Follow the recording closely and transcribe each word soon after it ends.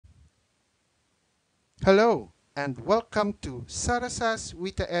Hello and welcome to Sarasas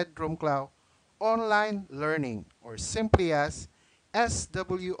Wita Ed Romclaw Online Learning, or simply as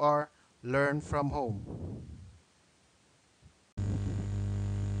SWR Learn from Home.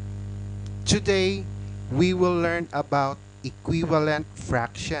 Today we will learn about equivalent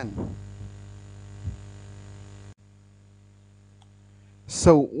fraction.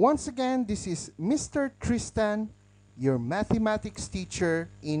 So once again, this is Mr. Tristan, your mathematics teacher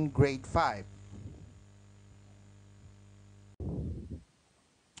in grade 5.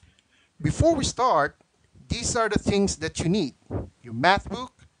 Before we start, these are the things that you need: your math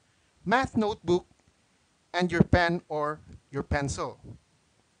book, math notebook, and your pen or your pencil.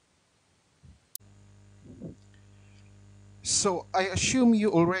 So I assume you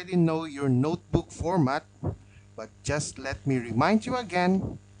already know your notebook format, but just let me remind you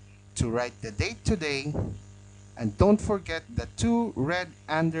again to write the date today, and don't forget the two red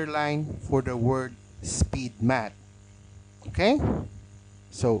underline for the word speed math. Okay?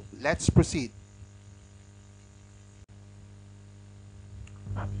 So let's proceed.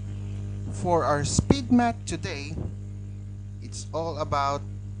 For our speed math today, it's all about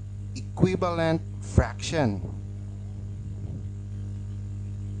equivalent fraction.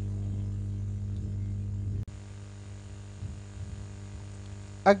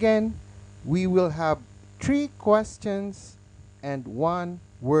 Again, we will have three questions and one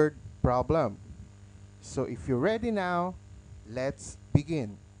word problem. So if you're ready now, let's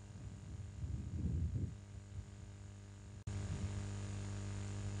begin.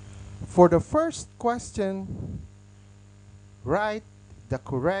 For the first question, write the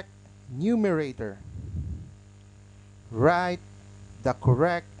correct numerator. Write the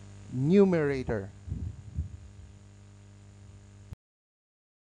correct numerator.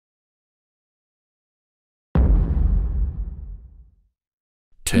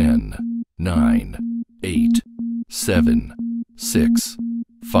 Ten, 9, 8, 7, 6,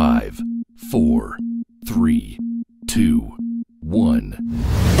 5, 4, 3, 2, 1.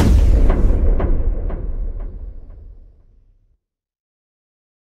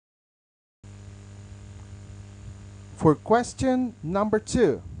 For question number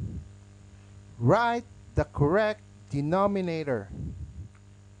 2, write the correct denominator.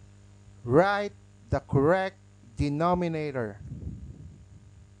 Write the correct denominator.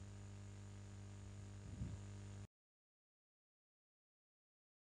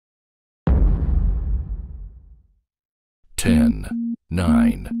 10,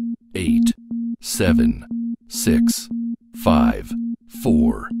 9, 8, 7, 6, 5,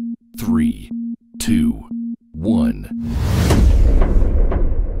 4, 3, 2, 1.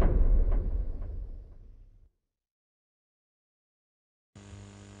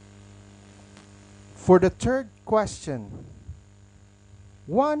 For the third question,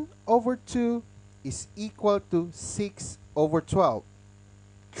 1 over 2 is equal to 6 over 12.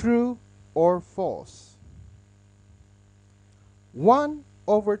 True or false? 1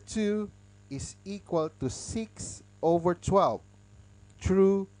 over 2 is equal to 6 over 12.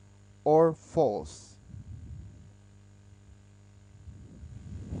 True or false?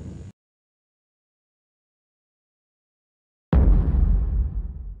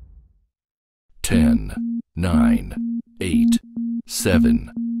 Ten, 9, 8,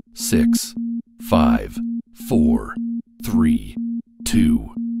 7, 6, 5, 4, 3, 2,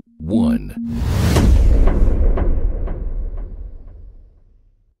 1.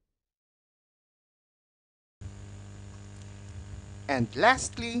 And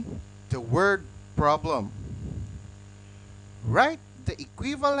lastly, the word problem. Write the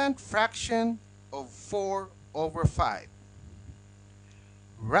equivalent fraction of 4 over 5.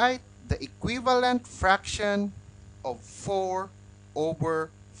 Write the equivalent fraction of 4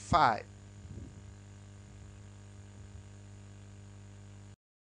 over 5.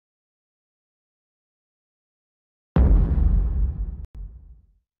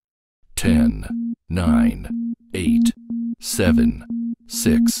 Ten, 9, 8, 7,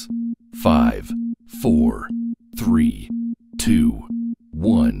 6, 5, 4, 3, 2,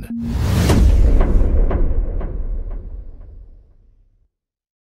 1.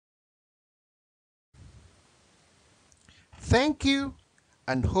 Thank you,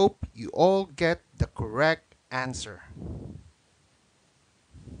 and hope you all get the correct answer.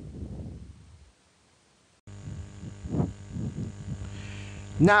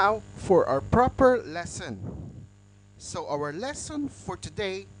 Now for our proper lesson. So our lesson for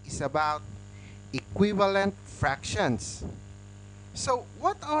today is about equivalent fractions. So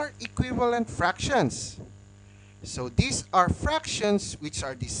what are equivalent fractions? So these are fractions which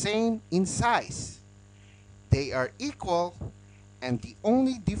are the same in size. They are equal And the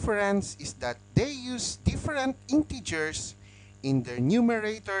only difference is that they use different integers in their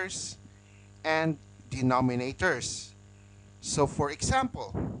numerators and denominators. So for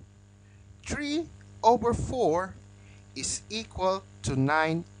example, 3 over 4 is equal to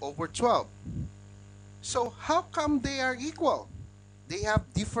 9 over 12. So how come they are equal? They have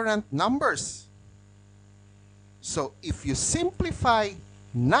different numbers. So if you simplify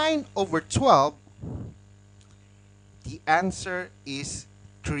 9 over 12, the answer is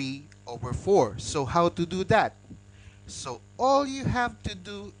 3 over 4. So how to do that? So all you have to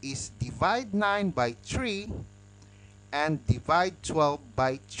do is divide 9 by 3 and divide 12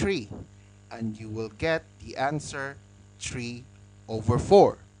 by 3, and you will get the answer 3 over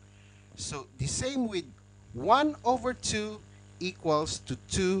 4. So the same with 1 over 2 equals to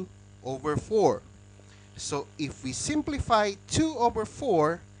 2 over 4. So if we simplify 2 over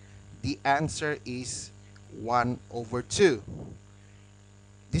 4, the answer is 1 over 2.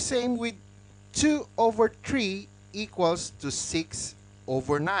 The same with 2 over 3 equals to 6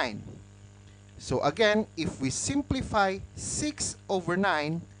 over 9. So again, if we simplify 6 over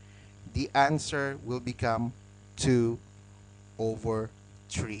 9, the answer will become 2 over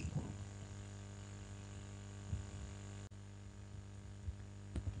 3.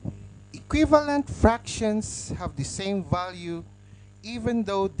 Equivalent fractions have the same value even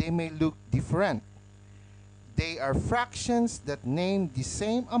though they may look different. They are fractions that name the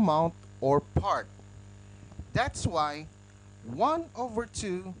same amount or part. That's why 1 over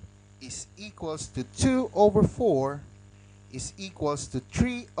 2 is equals to 2 over 4 is equals to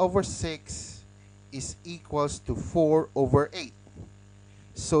 3 over 6 is equals to 4 over 8.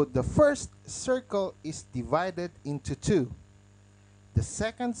 So the first circle is divided into 2. The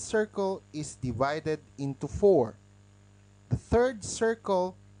second circle is divided into 4. The third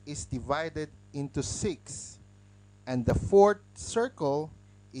circle is divided into 6. And the fourth circle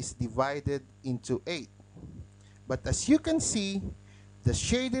is divided into 8. But as you can see, the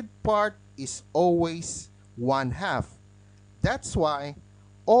shaded part is always 1/2. That's why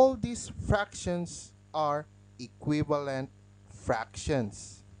all these fractions are equivalent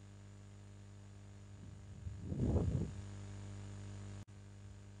fractions.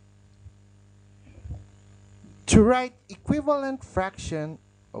 To write equivalent fraction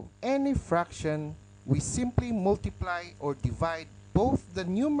of any fraction, we simply multiply or divide both the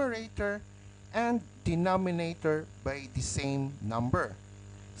numerator and denominator by the same number.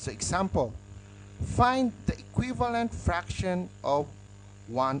 So example, find the equivalent fraction of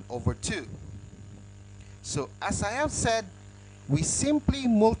 1 over 2. So as I have said, we simply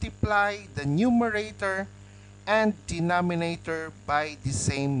multiply the numerator and denominator by the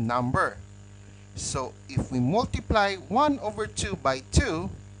same number. So if we multiply 1 over 2 by 2,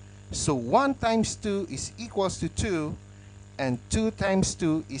 so 1 times 2 is equals to 2, and 2 times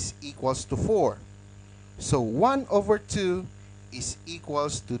 2 is equals to 4. So 1 over 2 is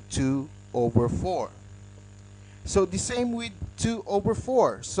equals to 2 over 4. So the same with 2 over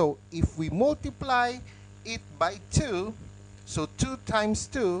 4. So if we multiply it by 2, so 2 times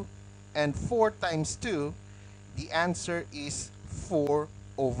 2 and 4 times 2, the answer is 4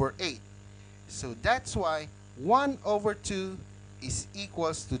 over 8. So that's why 1 over 2 is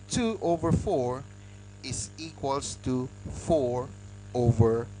equals to 2 over 4 is equals to 4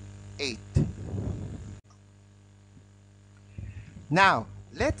 over 8. Now,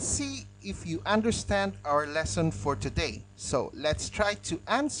 let's see if you understand our lesson for today. So let's try to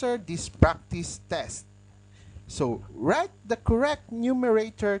answer this practice test. So write the correct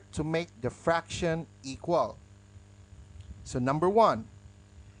numerator to make the fraction equal. So number 1,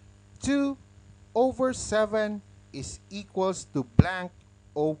 2 over 7 is equals to blank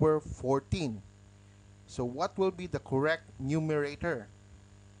over 14. So what will be the correct numerator?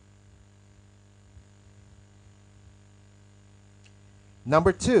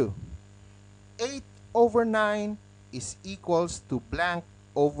 Number 2, 8 over 9 is equals to blank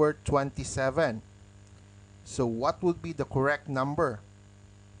over 27. So what would be the correct number?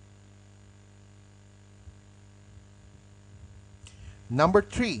 Number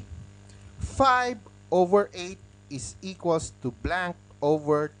 3, 5 over 8 is equals to blank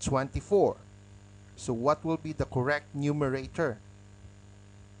over 24. So what will be the correct numerator?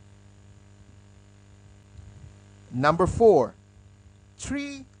 Number 4,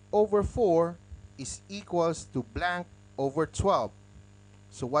 3 over 4 is equals to blank over 12.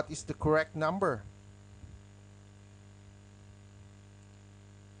 So what is the correct number?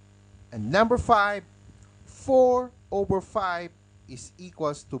 And number 5, 4 over 5 is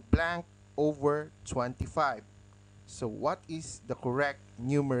equals to blank over 25. So what is the correct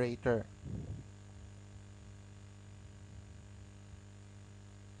numerator?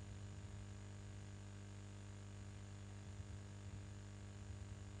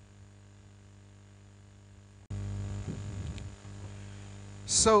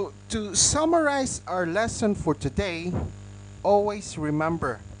 So, to summarize our lesson for today, always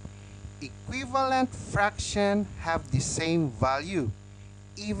remember equivalent fractions have the same value,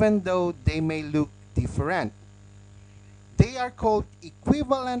 even though they may look different. They are called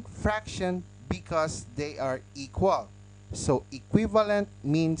equivalent fraction because they are equal. So equivalent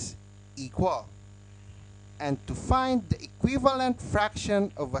means equal. And to find the equivalent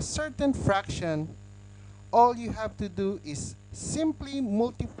fraction of a certain fraction, all you have to do is simply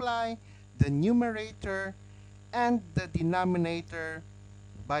multiply the numerator and the denominator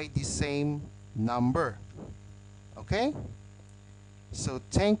by the same number. Okay? So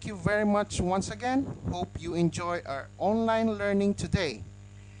thank you very much once again. Hope you enjoy our online learning today.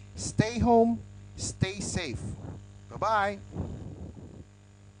 Stay home, stay safe. Bye-bye.